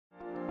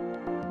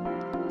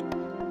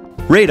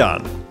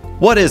Radon.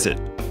 What is it?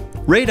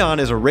 Radon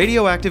is a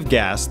radioactive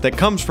gas that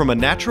comes from a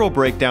natural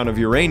breakdown of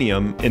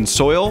uranium in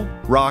soil,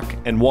 rock,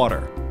 and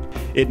water.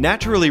 It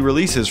naturally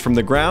releases from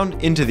the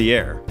ground into the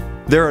air.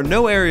 There are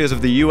no areas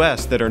of the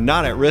US that are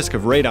not at risk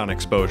of radon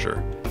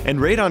exposure, and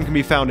radon can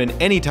be found in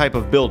any type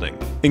of building,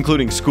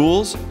 including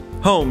schools,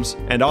 homes,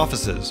 and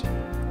offices.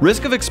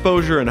 Risk of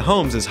exposure in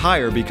homes is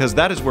higher because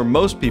that is where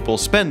most people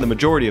spend the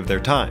majority of their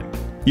time.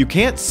 You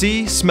can't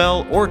see,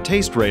 smell, or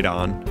taste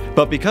radon,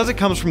 but because it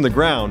comes from the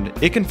ground,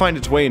 it can find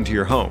its way into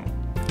your home.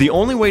 The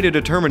only way to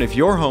determine if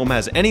your home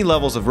has any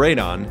levels of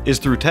radon is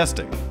through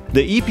testing.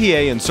 The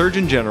EPA and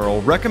Surgeon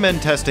General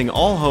recommend testing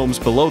all homes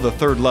below the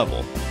 3rd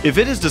level. If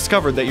it is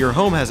discovered that your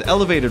home has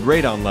elevated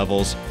radon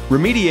levels,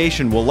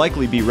 remediation will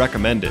likely be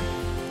recommended.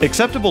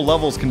 Acceptable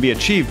levels can be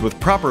achieved with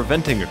proper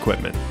venting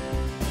equipment.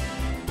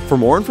 For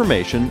more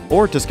information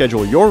or to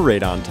schedule your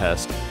radon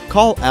test,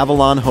 call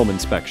Avalon Home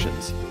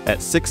Inspections at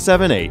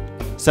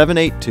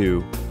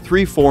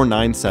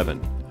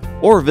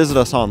 678-782-3497 or visit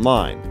us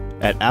online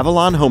at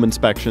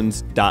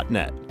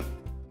avalonhomeinspections.net.